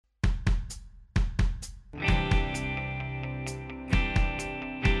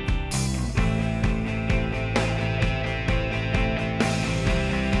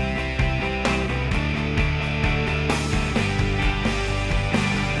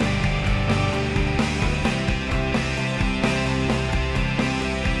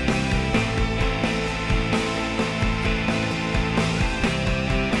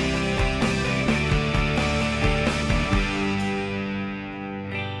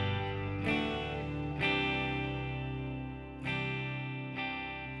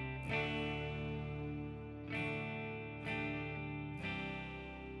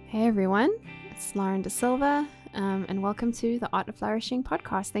Hey everyone, it's Lauren De Silva, and welcome to the Art of Flourishing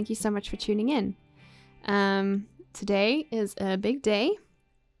podcast. Thank you so much for tuning in. Today is a big day.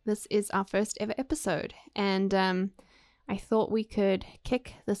 This is our first ever episode, and I thought we could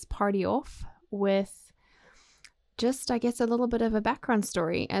kick this party off with just, I guess, a little bit of a background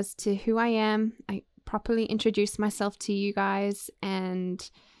story as to who I am. I properly introduce myself to you guys and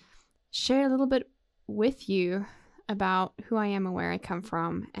share a little bit with you about who I am and where I come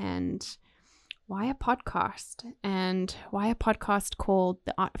from, and why a podcast called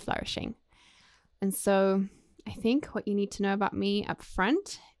The Art of Flourishing. And so I think what you need to know about me up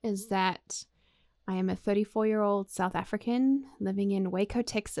front is that I am a 34-year-old South African living in Waco,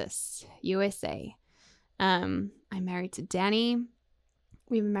 Texas, USA. I'm married to Danny.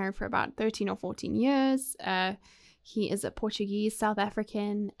 We've been married for about 13 or 14 years. He is a Portuguese South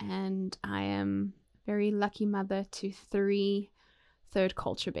African, and I am very lucky mother to 3 third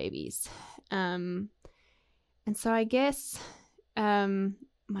culture babies. And so I guess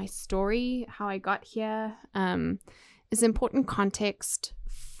my story, how I got here, is important context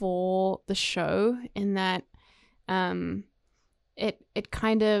for the show, in that it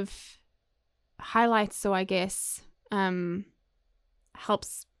kind of highlights, so I guess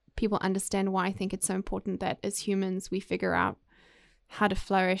helps people understand why I think it's so important that as humans we figure out how to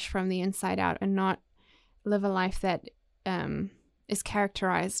flourish from the inside out and not live a life that is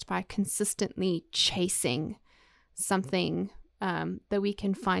characterized by consistently chasing something that we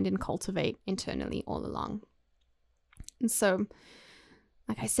can find and cultivate internally all along. And so,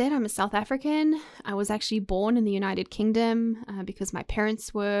 like I said, I'm a South African. I was actually born in the United Kingdom because my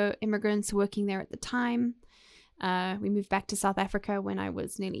parents were immigrants working there at the time. We moved back to South Africa when I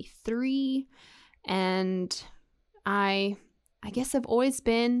was nearly 3, and I guess I've always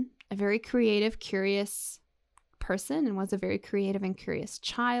been a very creative, curious person, and was a very creative and curious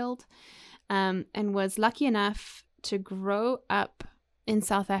child, and was lucky enough to grow up in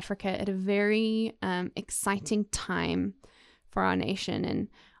South Africa at a very exciting time for our nation. And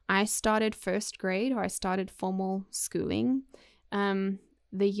I started first grade, or I started formal schooling, the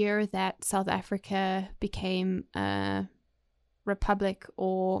year that South Africa became a republic,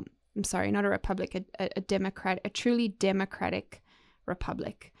 or I'm sorry, not a republic, a truly democratic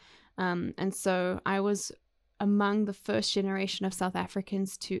republic. And so I was among the first generation of South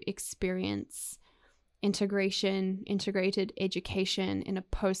Africans to experience integrated education in a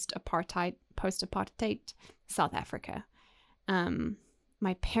post-apartheid South Africa.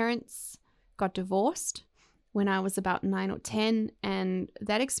 My parents got divorced when I was about 9 or 10, and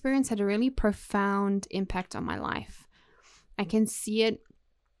that experience had a really profound impact on my life. I can see it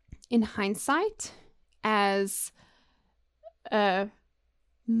in hindsight as a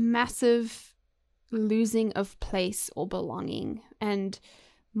massive losing of place or belonging, and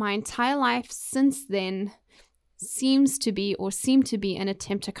my entire life since then seemed to be an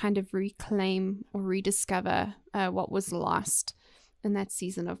attempt to kind of reclaim or rediscover what was lost in that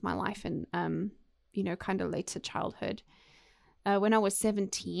season of my life, and kind of later childhood. When I was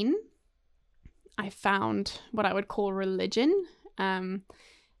 17, I found what I would call religion, and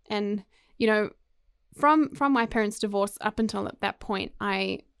from my parents' divorce up until at that point,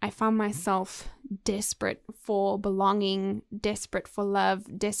 I found myself desperate for belonging, desperate for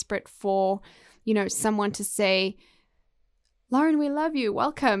love, desperate for, someone to say, Lauren, we love you,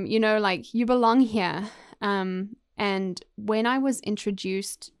 welcome, like you belong here. And when I was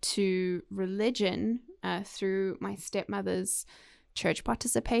introduced to religion through my stepmother's church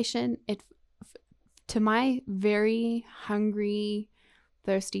participation, to my very hungry,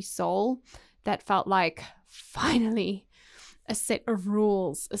 thirsty soul, that felt like finally a set of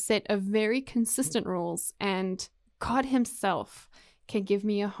rules, a set of very consistent rules, and God himself can give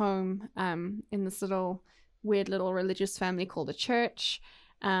me a home in this weird little religious family called a church.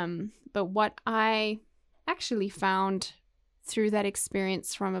 But what I actually found through that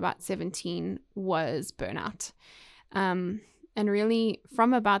experience from about 17 was burnout. And really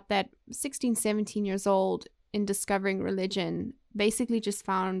from about that 16, 17 years old, in discovering religion, basically just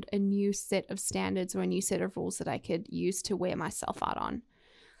found a new set of standards or a new set of rules that I could use to wear myself out on.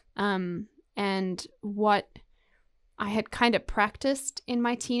 And what I had kind of practiced in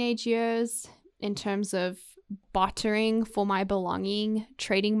my teenage years in terms of bartering for my belonging,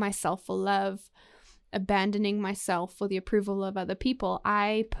 trading myself for love, abandoning myself for the approval of other people,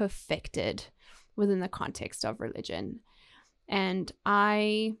 I perfected within the context of religion. And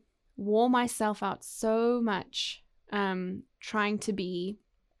I wore myself out so much trying to be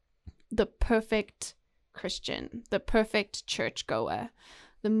the perfect Christian, the perfect churchgoer,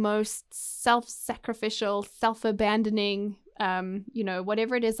 the most self-sacrificial, self-abandoning,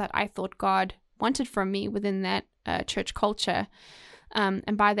 whatever it is that I thought God wanted from me within that church culture.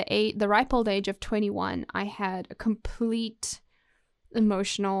 And by the ripe old age of 21, I had a complete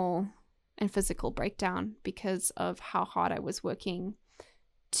emotional and physical breakdown because of how hard I was working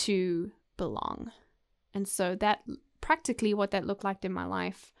to belong. And so that practically what that looked like in my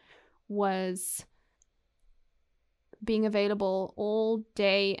life was being available all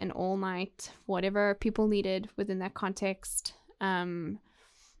day and all night, whatever people needed within that context.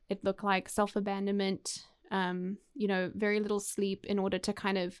 It looked like self-abandonment, very little sleep in order to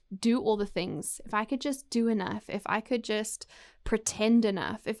kind of do all the things. If I could just do enough, if I could just pretend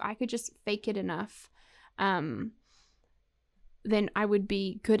enough, if I could just fake it enough, then I would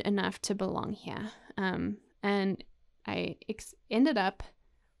be good enough to belong here. And I ended up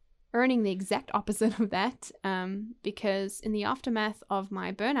earning the exact opposite of that, because in the aftermath of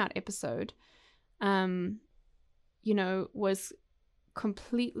my burnout episode, was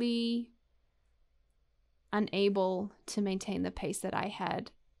completely unable to maintain the pace that I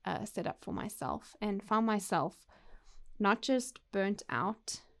had set up for myself, and found myself not just burnt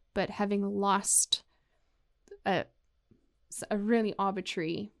out, but having lost a really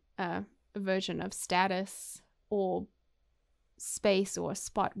arbitrary version of status or space or a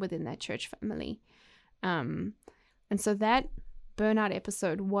spot within that church family. And so that burnout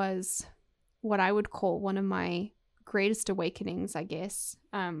episode was what I would call one of my greatest awakenings, I guess,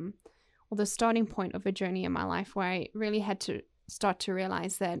 or the starting point of a journey in my life where I really had to start to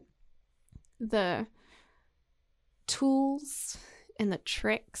realize that the tools and the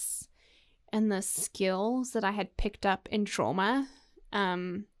tricks and the skills that I had picked up in trauma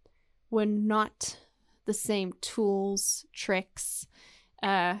were not the same tools, tricks,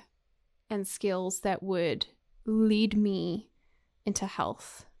 and skills that would lead me into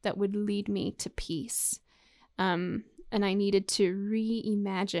health, that would lead me to peace. And I needed to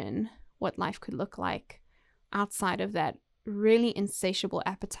reimagine what life could look like outside of that really insatiable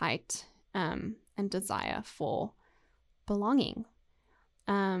appetite and desire for belonging.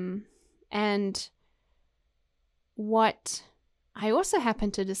 And what I also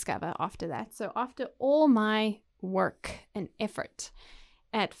happened to discover after that, so after all my work and effort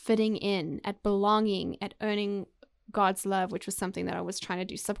at fitting in, at belonging, at earning God's love, which was something that I was trying to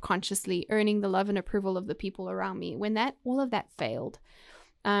do subconsciously, earning the love and approval of the people around me, when all of that failed,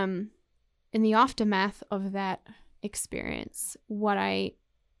 in the aftermath of that experience, what I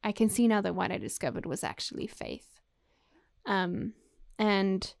can see now that what I discovered was actually faith. And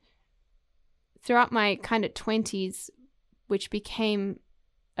throughout my kind of 20s, which became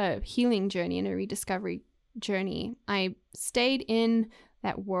a healing journey and a rediscovery journey, I stayed in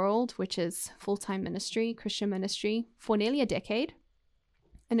that world, which is full-time ministry, Christian ministry, for nearly a decade.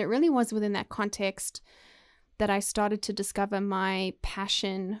 And it really was within that context that I started to discover my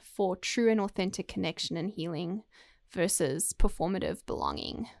passion for true and authentic connection and healing versus performative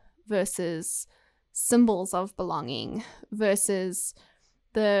belonging, versus symbols of belonging, versus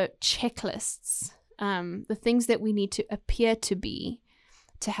the checklists, the things that we need to appear to be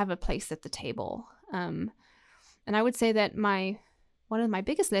to have a place at the table. And I would say that one of my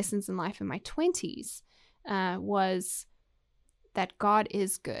biggest lessons in life in my 20s was that God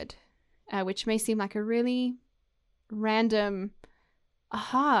is good, which may seem like a really random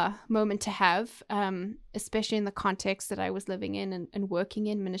aha moment to have, especially in the context that I was living in and working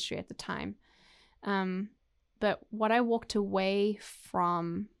in ministry at the time. But what I walked away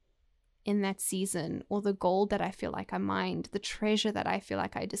from in that season, or the gold that I feel like I mined, the treasure that I feel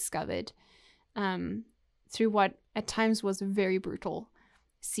like I discovered through what at times was a very brutal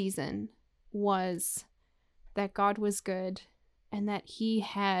season, was that God was good and that He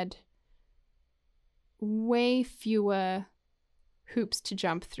had way fewer hoops to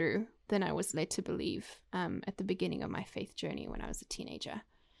jump through than I was led to believe at the beginning of my faith journey when I was a teenager.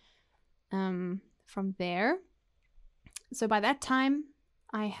 From there, so by that time,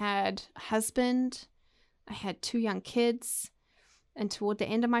 I had a husband, I had 2 young kids, and toward the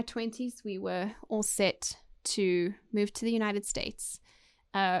end of my 20s, we were all set to move to the United States.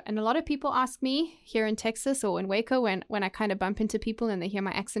 And a lot of people ask me here in Texas or in Waco, when I kind of bump into people and they hear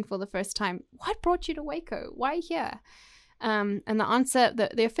my accent for the first time, what brought you to Waco? Why here? And the answer,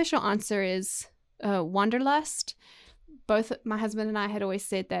 the official answer is wanderlust. Both my husband and I had always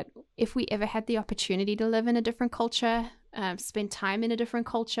said that if we ever had the opportunity to live in a different culture, spend time in a different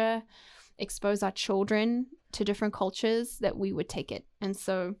culture, expose our children to different cultures, that we would take it. And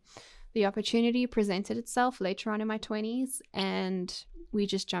so the opportunity presented itself later on in my 20s, and we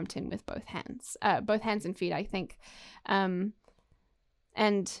just jumped in with both hands and feet, I think.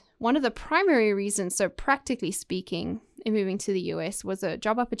 And one of the primary reasons, so practically speaking, in moving to the US was a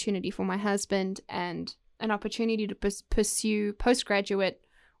job opportunity for my husband and an opportunity to pursue postgraduate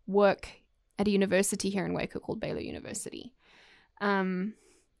work at a university here in Waco called Baylor University.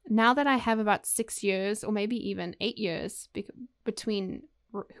 Now that I have about 6 years or maybe even 8 years between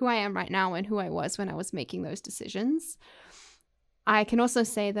who I am right now and who I was when I was making those decisions, I can also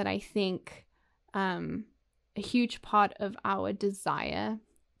say that I think a huge part of our desire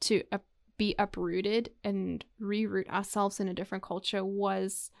to be uprooted and reroot ourselves in a different culture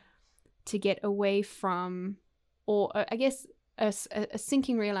was to get away from, or I guess a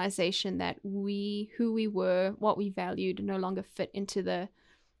sinking realization that who we were, what we valued, no longer fit into the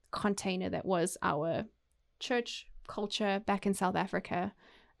container that was our church culture back in South Africa,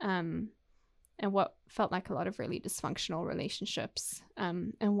 and what felt like a lot of really dysfunctional relationships,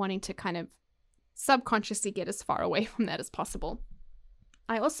 and wanting to kind of subconsciously get as far away from that as possible.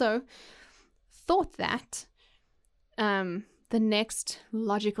 I also thought that the next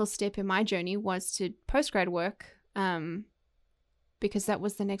logical step in my journey was to postgrad work, because that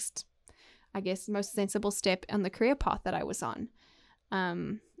was the next, I guess, most sensible step on the career path that I was on.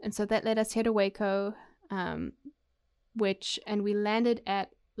 And so that led us here to Waco, and we landed at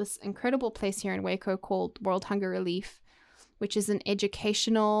this incredible place here in Waco called World Hunger Relief, which is an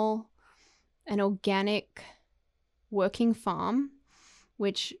educational and organic working farm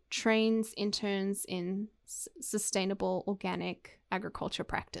which trains interns in sustainable organic agriculture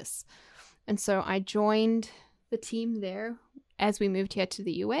practice. And so I joined the team there as we moved here to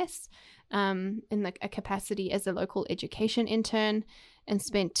the US, in a capacity as a local education intern, and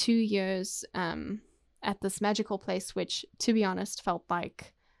spent 2 years at this magical place, which, to be honest, felt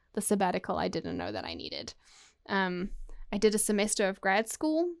like the sabbatical I didn't know that I needed. I did a semester of grad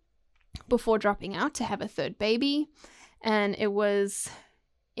school before dropping out to have a third baby, and it was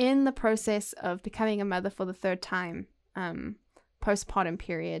in the process of becoming a mother for the third time, postpartum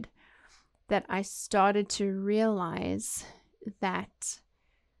period, that I started to realize that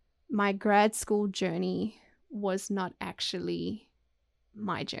my grad school journey was not actually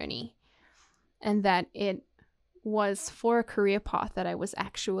my journey, and that it was for a career path that I was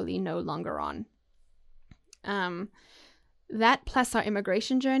actually no longer on. That plus our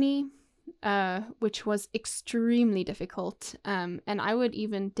immigration journey, which was extremely difficult, and I would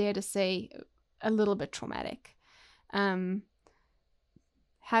even dare to say a little bit traumatic.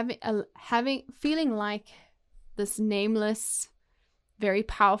 Feeling like this nameless, very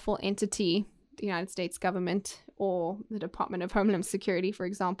powerful entity, the United States government or the Department of Homeland Security, for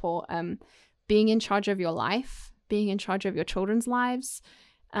example, being in charge of your life, being in charge of your children's lives,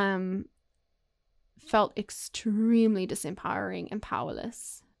 felt extremely disempowering and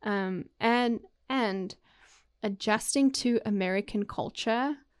powerless. And adjusting to American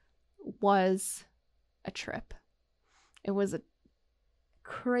culture was a trip. It was a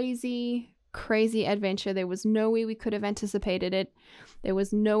crazy adventure. There was no way we could have anticipated it. There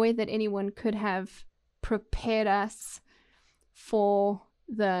was no way that anyone could have prepared us for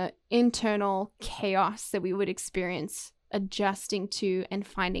the internal chaos that we would experience adjusting to and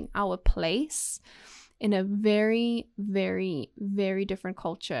finding our place in a very, very, very different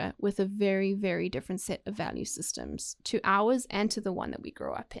culture with a very, very different set of value systems to ours and to the one that we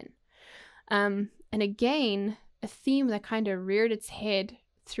grew up in. And again, a theme that kind of reared its head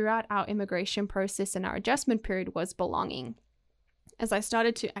throughout our immigration process and our adjustment period was belonging. As I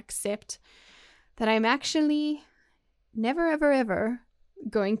started to accept that I'm actually never, ever, ever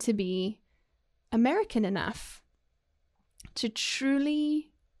going to be American enough to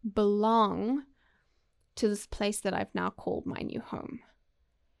truly belong to this place that I've now called my new home.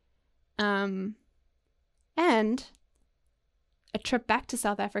 And a trip back to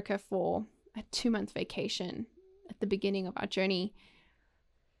South Africa for a 2-month vacation at the beginning of our journey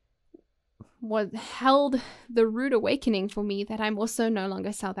held the rude awakening for me that I'm also no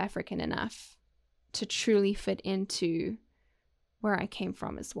longer South African enough to truly fit into where I came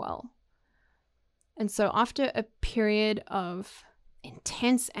from as well. And so after a period of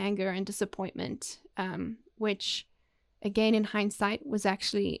intense anger and disappointment, which again in hindsight was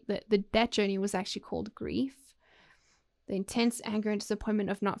actually, that journey was actually called grief. The intense anger and disappointment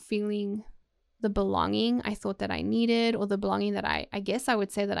of not feeling the belonging I thought that I needed, or the belonging that I guess I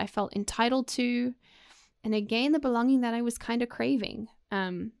would say that I felt entitled to. And again, the belonging that I was kind of craving,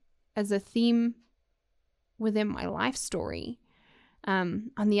 as a theme within my life story.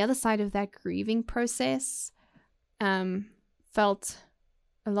 On the other side of that grieving process, felt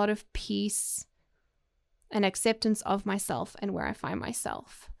a lot of peace and acceptance of myself and where I find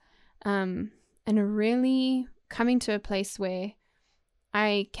myself. And really coming to a place where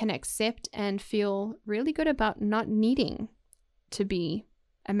I can accept and feel really good about not needing to be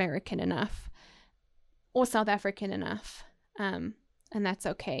American enough or South African enough. And that's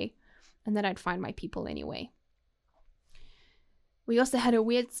okay. And that I'd find my people anyway. We also had a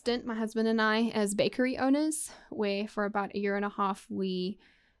weird stint, my husband and I, as bakery owners, where for about a year and a half, we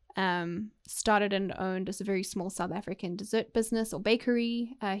started and owned a very small South African dessert business or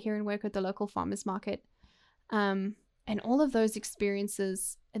bakery here in work at the local farmers market. And all of those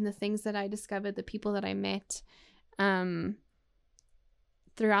experiences and the things that I discovered, the people that I met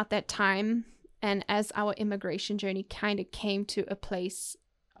throughout that time, and as our immigration journey kind of came to a place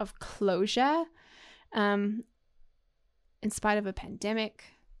of closure, in spite of a pandemic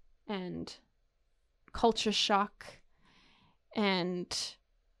and culture shock and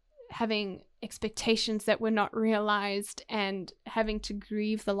having expectations that were not realized and having to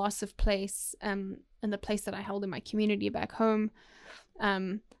grieve the loss of place and the place that I held in my community back home,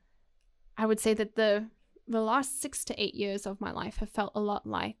 I would say that the last 6 to 8 years of my life have felt a lot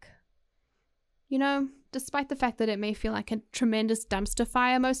like, you know, despite the fact that it may feel like a tremendous dumpster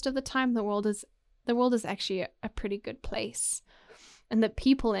fire most of the time, the world is actually a pretty good place. And the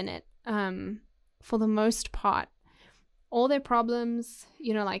people in it, for the most part, all their problems,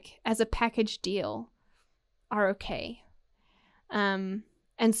 you know, like as a package deal, are okay. And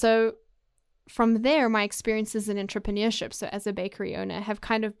so from there, my experiences in entrepreneurship, so as a bakery owner, have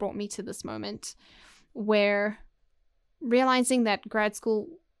kind of brought me to this moment where realizing that grad school,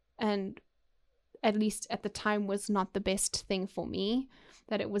 and at least at the time, was not the best thing for me,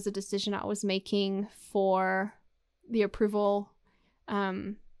 that it was a decision I was making for the approval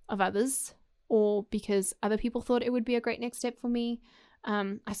of others, or because other people thought it would be a great next step for me,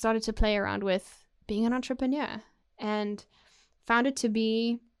 I started to play around with being an entrepreneur and found it to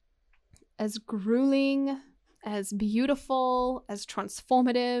be as grueling, as beautiful, as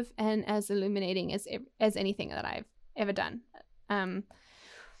transformative, and as illuminating as anything that I've ever done.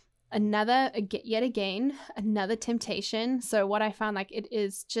 Yet again, another temptation. So what I found, like, it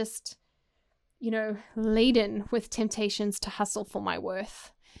is just, you know, laden with temptations to hustle for my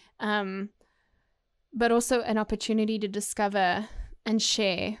worth. But also an opportunity to discover and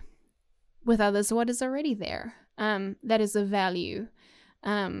share with others what is already there, that is of value.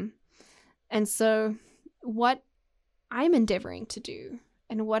 And so what I'm endeavoring to do,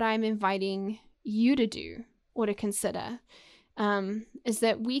 and what I'm inviting you to do or to consider, is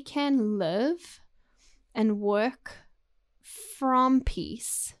that we can live and work from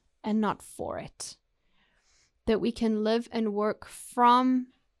peace and not for it. That we can live and work from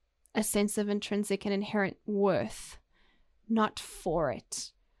a sense of intrinsic and inherent worth, not for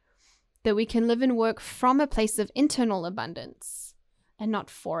it. That we can live and work from a place of internal abundance and not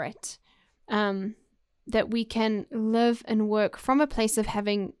for it. That we can live and work from a place of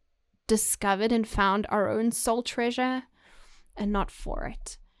having discovered and found our own soul treasure and not for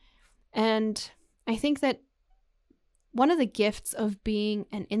it. And I think that one of the gifts of being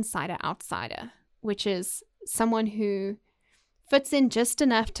an insider-outsider, which is someone who fits in just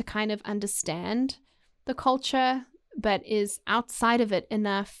enough to kind of understand the culture, but is outside of it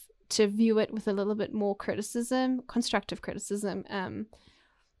enough to view it with a little bit more criticism, constructive criticism,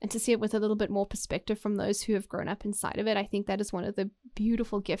 and to see it with a little bit more perspective from those who have grown up inside of it. I think that is one of the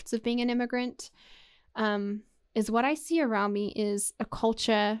beautiful gifts of being an immigrant. Is what I see around me is a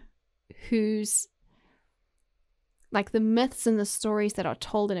culture whose, like, the myths and the stories that are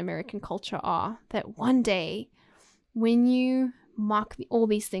told in American culture are that one day when you mark all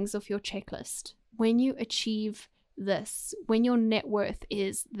these things off your checklist, when you achieve this, when your net worth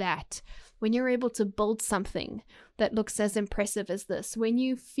is that, when you're able to build something that looks as impressive as this, when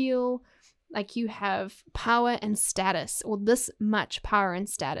you feel like you have power and status, or this much power and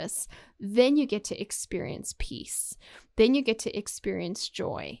status, then you get to experience peace. Then you get to experience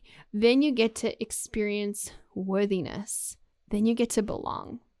joy. Then you get to experience worthiness. Then you get to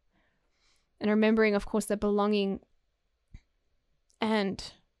belong. And remembering, of course, that belonging and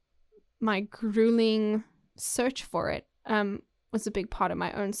my grueling search for it was a big part of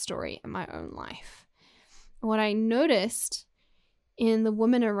my own story and my own life. What I noticed in the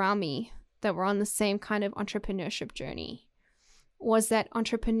women around me that were on the same kind of entrepreneurship journey was that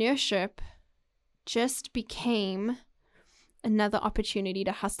entrepreneurship just became another opportunity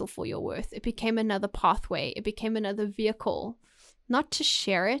to hustle for your worth. It became another pathway. It became another vehicle, not to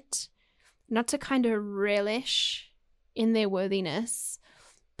share it, not to kind of relish in their worthiness,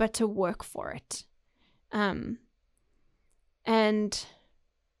 but to work for it. And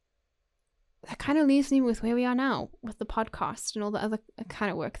that kind of leaves me with where we are now with the podcast and all the other kind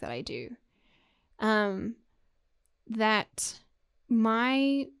of work that I do. That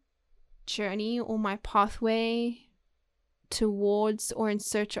my journey or my pathway towards or in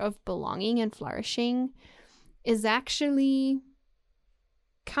search of belonging and flourishing is actually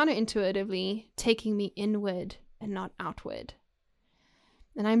counterintuitively taking me inward and not outward.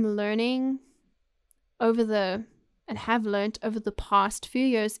 And I'm learning have learned over the past few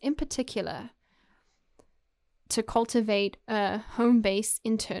years in particular to cultivate a home base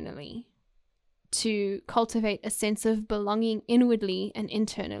internally, to cultivate a sense of belonging inwardly and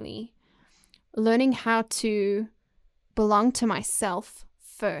internally, learning how to belong to myself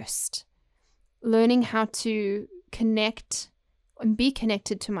first, learning how to connect and be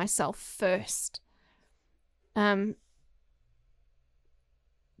connected to myself first,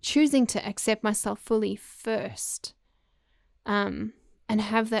 choosing to accept myself fully first, and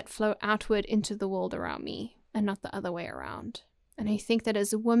have that flow outward into the world around me and not the other way around. And I think that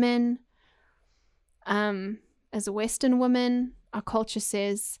as a woman, as a Western woman, our culture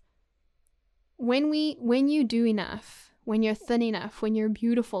says, when you do enough, when you're thin enough, when you're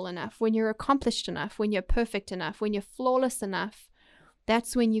beautiful enough, when you're accomplished enough, when you're perfect enough, when you're flawless enough,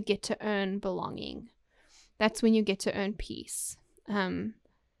 that's when you get to earn belonging. That's when you get to earn peace.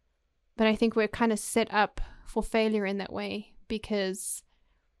 But I think we're kind of set up for failure in that way, because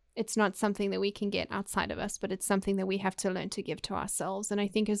it's not something that we can get outside of us, but it's something that we have to learn to give to ourselves. And I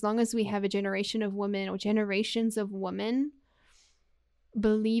think as long as we have a generation of women or generations of women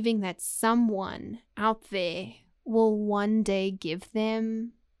believing that someone out there will one day give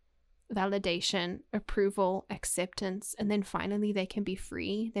them validation, approval, acceptance, and then finally they can be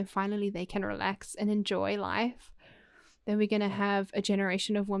free, then finally they can relax and enjoy life, then we're going to have a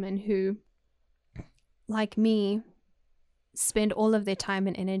generation of women who, like me, spend all of their time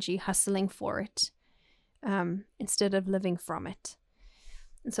and energy hustling for it, instead of living from it.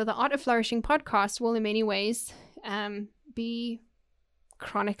 And so the Art of Flourishing podcast will in many ways be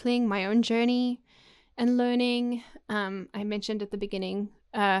chronicling my own journey and learning. I mentioned at the beginning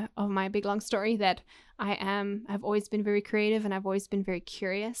of my big long story that I've always been very creative and I've always been very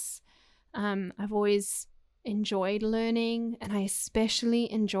curious. I've always enjoyed learning, and I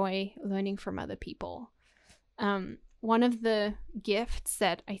especially enjoy learning from other people. One of the gifts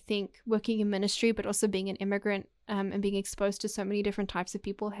that I think working in ministry, but also being an immigrant and being exposed to so many different types of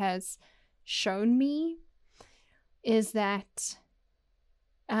people has shown me is that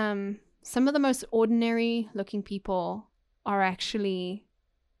some of the most ordinary looking people are actually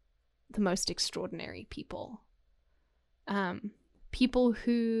the most extraordinary people. People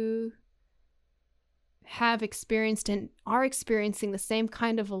who have experienced and are experiencing the same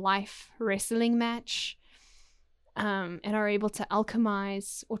kind of life wrestling match, and are able to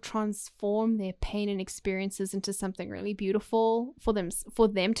alchemize or transform their pain and experiences into something really beautiful for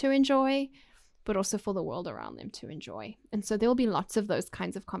them to enjoy, but also for the world around them to enjoy. And so there'll be lots of those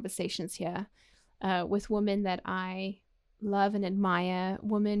kinds of conversations here with women that I love and admire,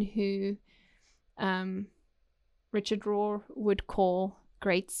 women who Richard Rohr would call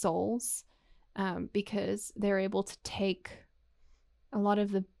great souls, because they're able to take a lot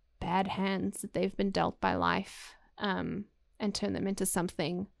of the bad hands that they've been dealt by life and turn them into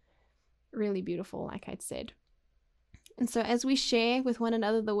something really beautiful, like I'd said. And so as we share with one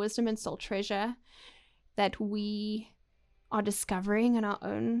another the wisdom and soul treasure that we are discovering in our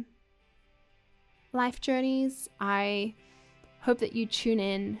own life journeys, I hope that you tune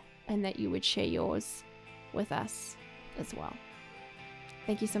in and that you would share yours with us as well.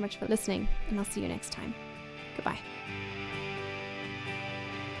 Thank you so much for listening, and I'll see you next time. Goodbye.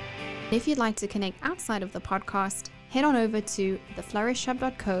 If you'd like to connect outside of the podcast, head on over to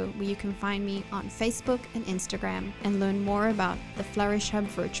theflourishhub.co, where you can find me on Facebook and Instagram and learn more about the Flourish Hub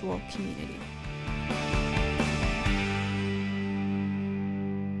virtual community.